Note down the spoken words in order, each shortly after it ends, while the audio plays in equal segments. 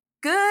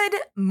Good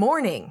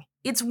morning.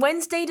 It's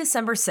Wednesday,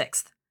 December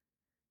 6th.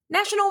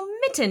 National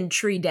Mitten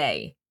Tree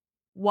Day.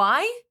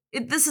 Why?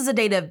 This is a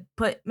day to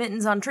put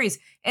mittens on trees.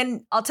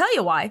 And I'll tell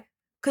you why.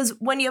 Because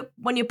when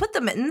you put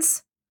the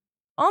mittens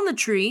on the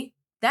tree,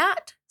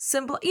 that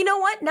simple... You know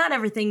what? Not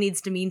everything needs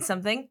to mean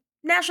something.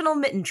 National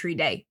Mitten Tree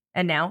Day.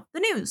 And now,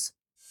 the news.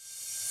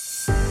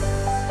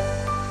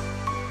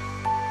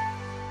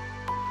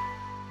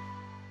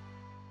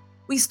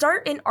 We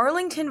start in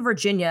Arlington,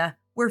 Virginia,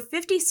 where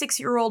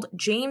 56-year-old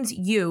James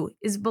Yu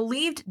is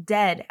believed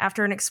dead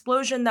after an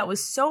explosion that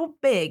was so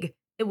big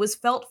it was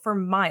felt for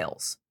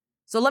miles.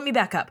 So let me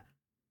back up.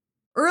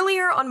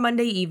 Earlier on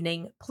Monday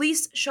evening,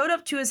 police showed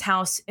up to his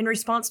house in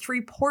response to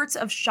reports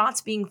of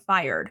shots being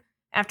fired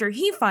after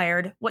he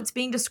fired what's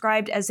being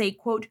described as a,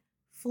 quote,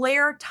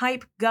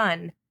 flare-type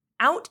gun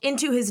out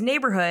into his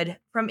neighborhood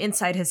from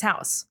inside his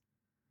house.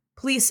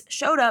 Police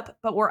showed up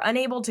but were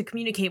unable to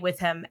communicate with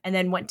him and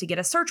then went to get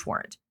a search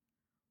warrant.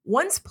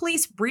 Once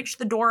police breached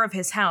the door of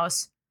his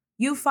house,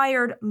 Yu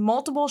fired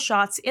multiple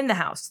shots in the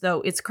house,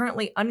 though it's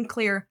currently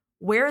unclear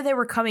where they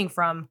were coming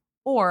from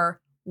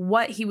or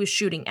what he was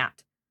shooting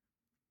at.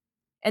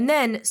 And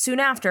then, soon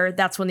after,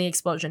 that's when the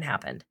explosion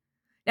happened.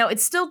 Now,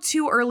 it's still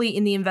too early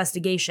in the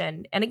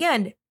investigation, and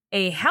again,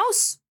 a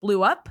house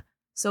blew up,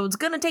 so it's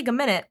gonna take a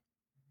minute.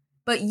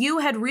 But Yu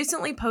had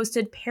recently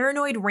posted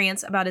paranoid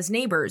rants about his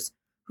neighbors,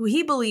 who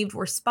he believed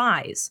were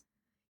spies.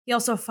 He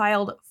also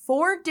filed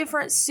 4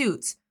 different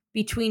suits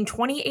between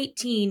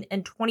 2018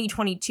 and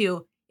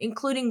 2022,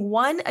 including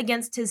one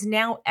against his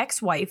now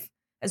ex-wife,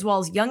 as well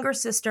as younger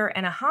sister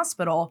and a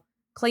hospital,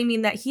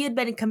 claiming that he had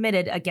been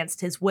committed against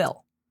his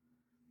will.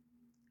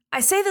 I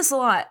say this a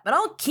lot, but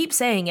I'll keep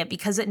saying it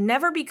because it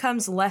never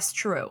becomes less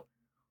true.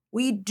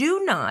 We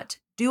do not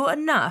do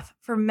enough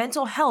for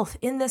mental health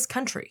in this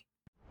country.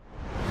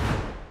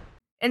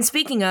 And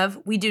speaking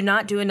of, we do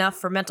not do enough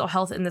for mental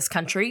health in this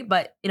country,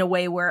 but in a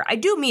way where I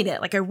do mean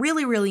it, like I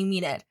really, really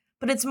mean it.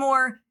 But it's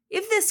more,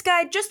 if this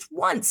guy just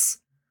once,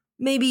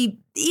 maybe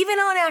even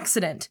on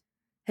accident,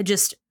 had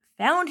just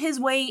found his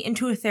way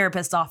into a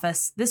therapist's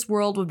office, this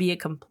world would be a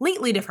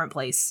completely different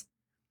place.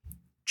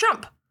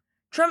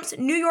 Trump's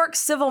New York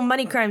civil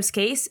money crimes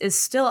case is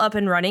still up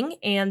and running,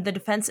 and the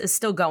defense is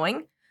still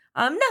going.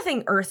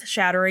 Nothing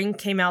earth-shattering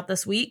came out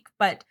this week,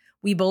 but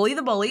we bully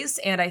the bullies,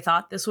 and I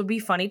thought this would be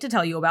funny to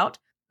tell you about.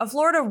 A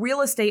Florida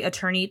real estate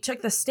attorney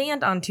took the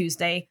stand on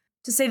Tuesday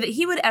to say that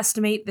he would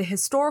estimate the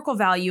historical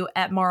value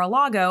at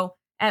Mar-a-Lago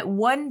at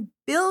 $1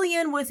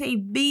 billion with a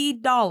B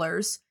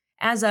dollars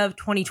as of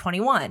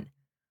 2021.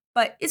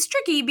 But it's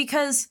tricky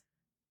because,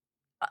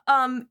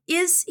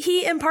 is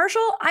he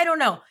impartial? I don't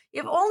know.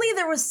 If only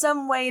there was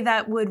some way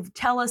that would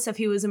tell us if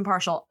he was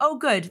impartial. Oh,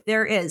 good,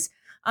 there is.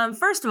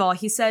 First of all,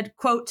 he said,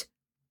 quote,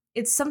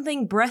 "It's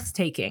something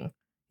breathtaking.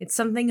 It's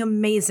something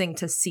amazing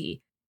to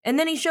see." And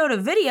then he showed a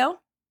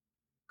video,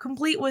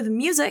 complete with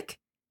music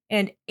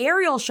and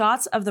aerial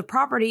shots of the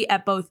property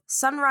at both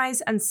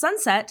sunrise and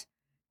sunset,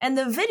 and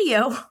the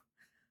video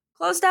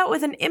closed out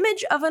with an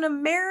image of an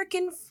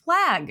American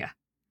flag.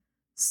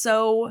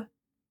 So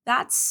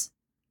that's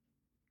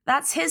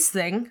his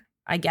thing,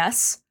 I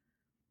guess.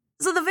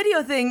 So the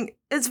video thing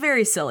is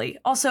very silly.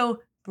 Also,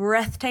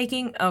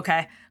 breathtaking.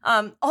 Okay.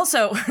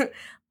 Also,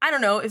 I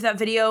don't know if that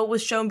video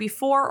was shown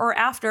before or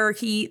after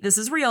this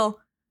is real,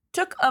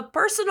 took a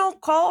personal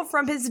call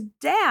from his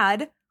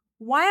dad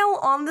while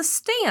on the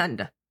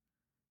stand.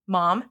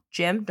 Mom,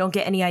 Jim, don't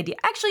get any idea.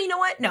 Actually, you know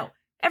what? No.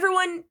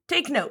 Everyone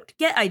take note.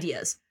 Get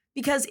ideas.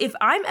 Because if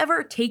I'm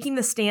ever taking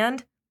the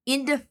stand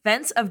in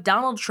defense of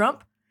Donald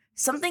Trump,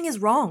 something is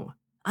wrong.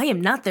 I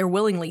am not there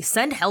willingly.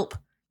 Send help.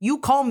 You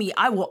call me,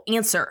 I will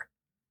answer.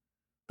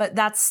 But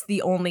that's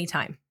the only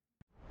time.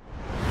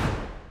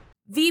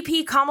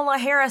 VP Kamala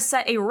Harris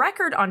set a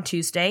record on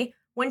Tuesday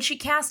when she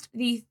cast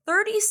the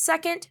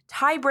 32nd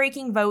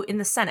tie-breaking vote in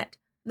the Senate.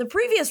 The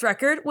previous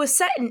record was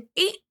set in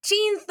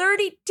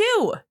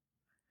 1832.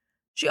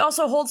 She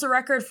also holds the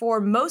record for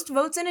most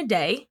votes in a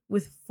day,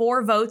 with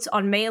 4 votes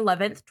on May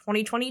 11th,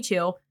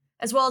 2022,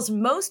 as well as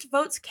most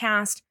votes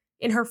cast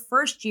in her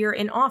first year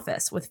in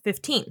office, with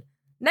 15.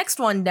 Next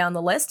one down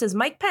the list is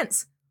Mike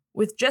Pence,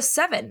 with just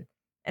 7.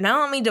 And I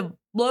don't mean to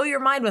blow your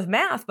mind with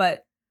math,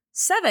 but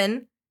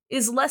 7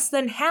 is less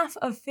than half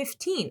of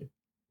 15.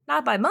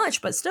 Not by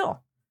much, but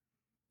still.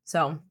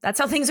 So that's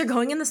how things are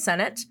going in the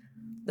Senate.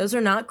 Those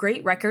are not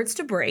great records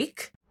to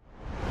break.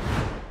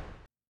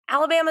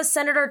 Alabama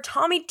Senator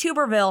Tommy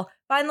Tuberville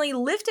finally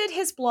lifted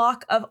his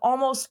block of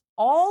almost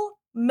all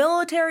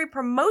military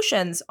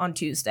promotions on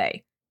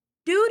Tuesday.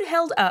 Dude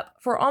held up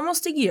for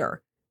almost a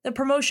year the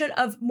promotion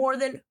of more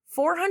than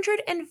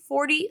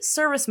 440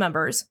 service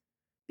members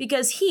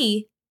because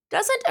he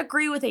doesn't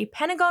agree with a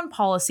Pentagon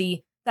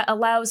policy that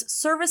allows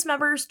service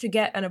members to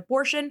get an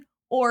abortion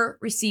or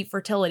receive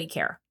fertility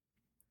care.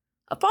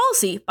 A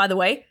policy, by the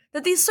way,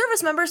 that these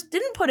service members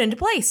didn't put into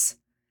place.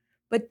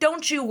 But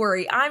don't you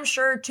worry, I'm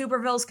sure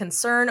Tuberville's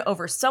concern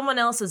over someone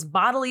else's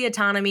bodily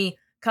autonomy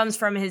comes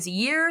from his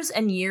years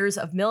and years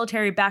of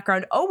military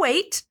background. Oh,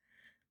 wait.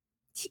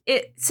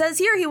 It says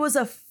here he was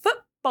a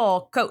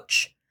football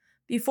coach.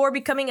 before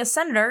becoming a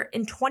senator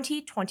in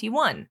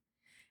 2021.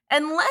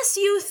 Unless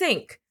you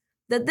think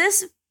that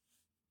this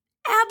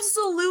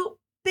absolute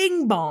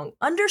bing bong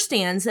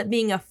understands that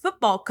being a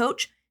football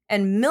coach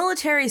and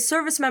military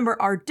service member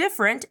are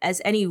different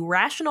as any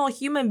rational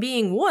human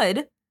being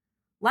would,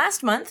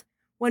 last month,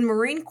 when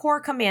Marine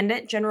Corps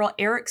Commandant General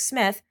Eric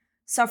Smith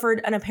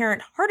suffered an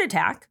apparent heart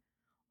attack,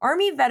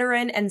 Army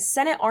veteran and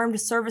Senate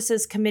Armed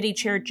Services Committee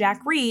Chair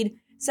Jack Reed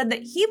said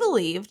that he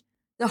believed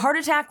the heart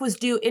attack was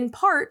due in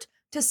part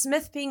to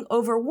Smith being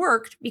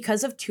overworked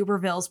because of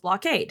Tuberville's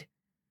blockade.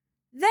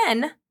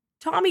 Then,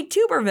 Tommy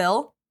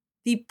Tuberville,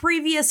 the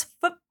previous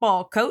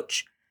football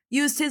coach,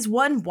 used his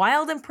one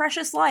wild and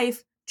precious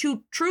life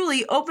to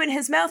truly open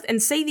his mouth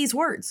and say these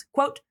words,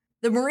 quote,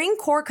 "The Marine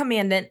Corps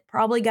commandant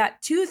probably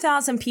got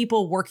 2,000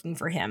 people working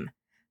for him.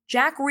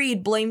 Jack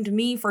Reed blamed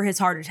me for his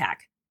heart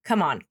attack.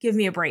 Come on, give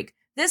me a break.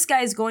 This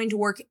guy's going to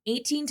work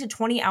 18 to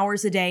 20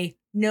 hours a day,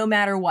 no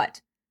matter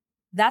what.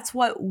 That's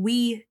what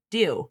we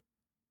do.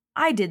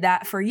 I did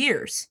that for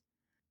years."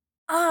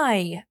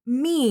 I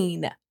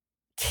mean,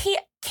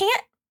 can't,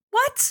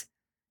 what?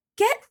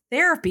 Get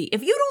therapy.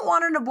 If you don't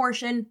want an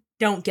abortion,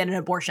 don't get an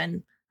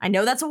abortion. I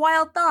know that's a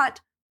wild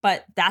thought,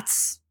 but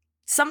that's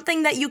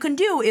something that you can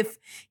do.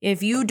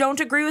 If you don't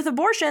agree with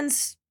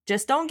abortions,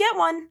 just don't get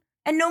one.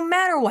 And no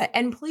matter what,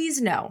 and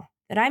please know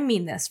that I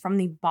mean this from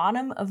the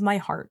bottom of my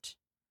heart.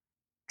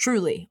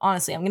 Truly,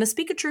 honestly, I'm going to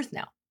speak a truth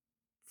now.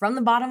 From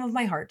the bottom of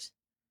my heart,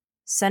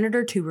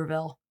 Senator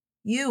Tuberville,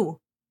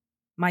 you,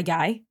 my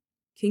guy,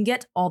 can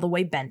get all the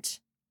way bent.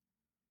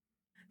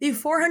 The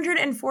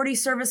 440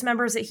 service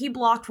members that he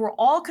blocked were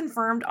all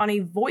confirmed on a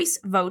voice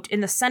vote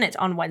in the Senate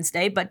on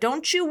Wednesday, but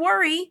don't you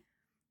worry,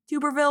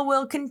 Tuberville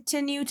will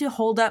continue to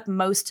hold up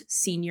most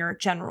senior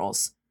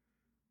generals.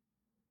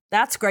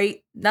 That's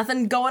great.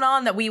 Nothing going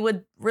on that we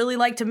would really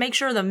like to make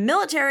sure the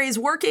military is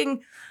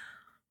working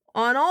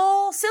on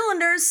all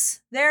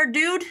cylinders there,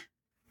 dude.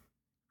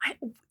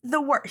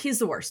 He's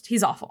the worst.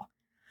 He's awful.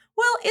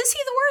 Well, is he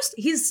the worst?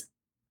 He's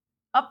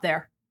up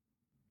there.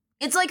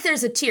 It's like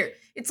there's a tier.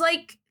 It's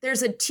like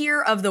there's a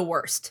tier of the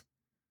worst.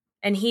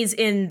 And he's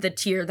in the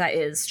tier that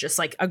is just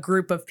like a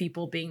group of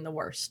people being the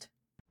worst.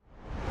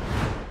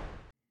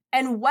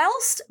 And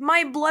whilst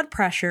my blood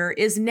pressure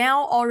is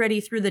now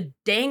already through the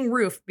dang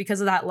roof because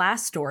of that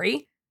last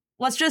story,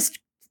 let's just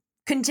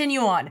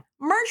continue on.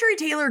 Marjorie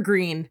Taylor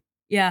Greene.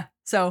 Yeah,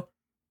 so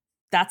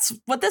that's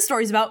what this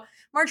story's about.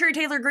 Marjorie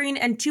Taylor Greene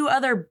and two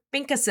other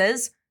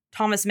Bunkuses,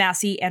 Thomas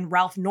Massie and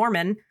Ralph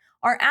Norman,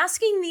 are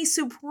asking the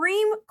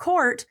Supreme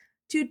Court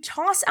to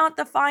toss out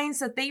the fines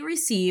that they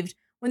received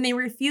when they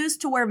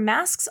refused to wear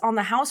masks on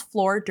the House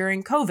floor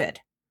during COVID.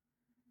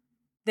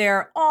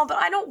 Their, "oh, but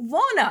I don't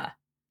wanna"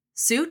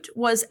 suit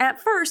was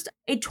at first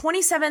a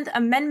 27th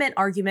Amendment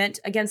argument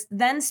against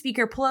then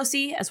Speaker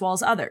Pelosi as well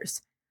as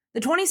others. The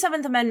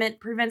 27th Amendment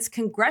prevents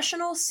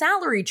congressional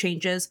salary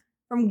changes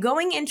from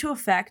going into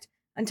effect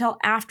until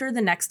after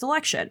the next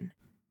election.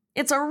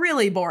 It's a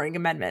really boring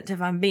amendment,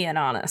 if I'm being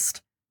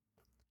honest.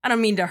 I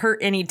don't mean to hurt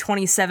any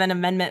 27th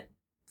Amendment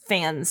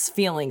fans'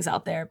 feelings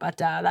out there, but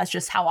that's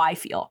just how I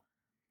feel.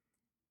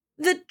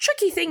 The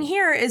tricky thing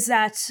here is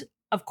that,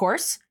 of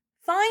course,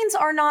 fines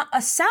are not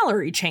a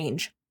salary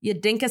change. You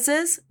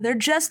dinkuses, they're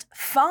just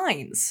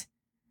fines.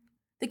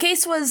 The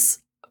case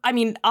was,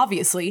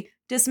 obviously,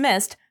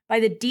 dismissed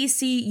by the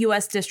D.C.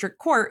 U.S. District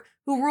Court,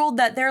 who ruled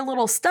that their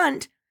little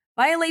stunt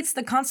violates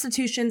the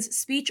Constitution's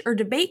speech or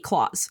debate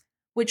clause,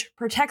 which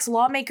protects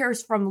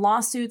lawmakers from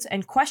lawsuits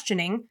and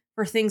questioning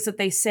for things that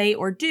they say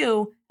or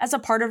do as a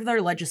part of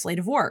their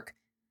legislative work.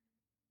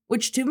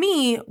 Which to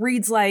me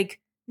reads like,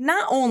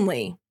 not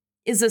only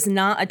is this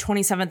not a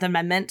 27th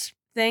Amendment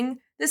thing,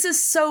 this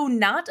is so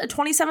not a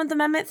 27th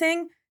Amendment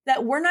thing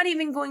that we're not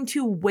even going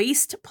to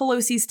waste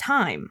Pelosi's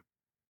time.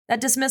 That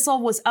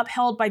dismissal was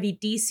upheld by the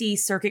D.C.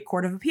 Circuit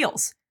Court of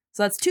Appeals.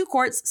 So that's two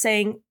courts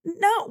saying,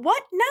 no,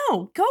 what?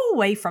 No, go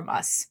away from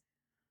us.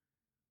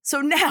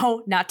 So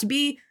now, not to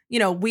be,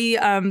 we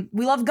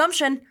love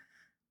gumption.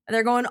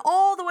 They're going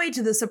all the way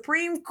to the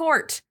Supreme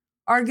Court,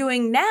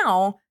 arguing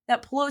now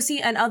that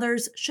Pelosi and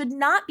others should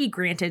not be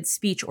granted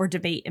speech or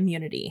debate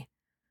immunity.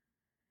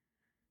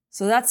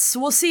 So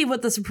we'll see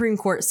what the Supreme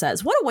Court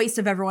says. What a waste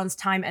of everyone's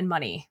time and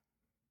money.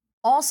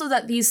 Also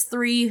that these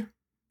three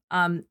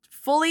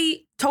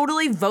fully,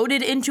 totally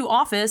voted into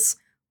office,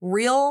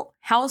 real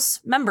House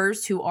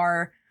members who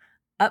are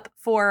up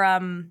for,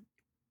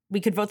 we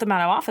could vote them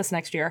out of office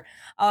next year.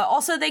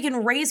 Also, they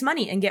can raise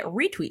money and get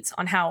retweets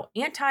on how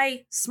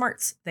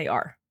anti-smarts they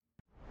are.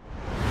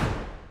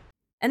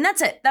 And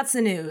that's it. That's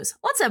the news.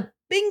 Lots of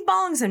bing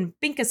bongs and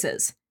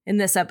binkuses in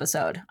this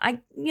episode.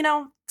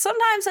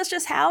 Sometimes that's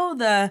just how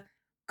the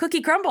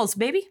cookie crumbles,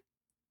 baby.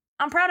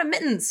 I'm proud of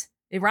mittens.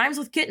 It rhymes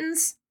with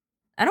kittens.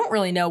 I don't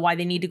really know why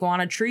they need to go on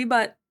a tree,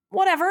 but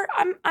whatever.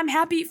 I'm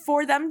happy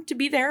for them to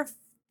be there if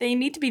they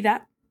need to be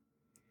that.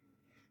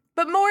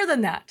 But more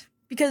than that,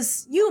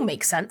 because you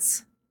make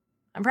sense,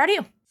 I'm proud of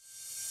you.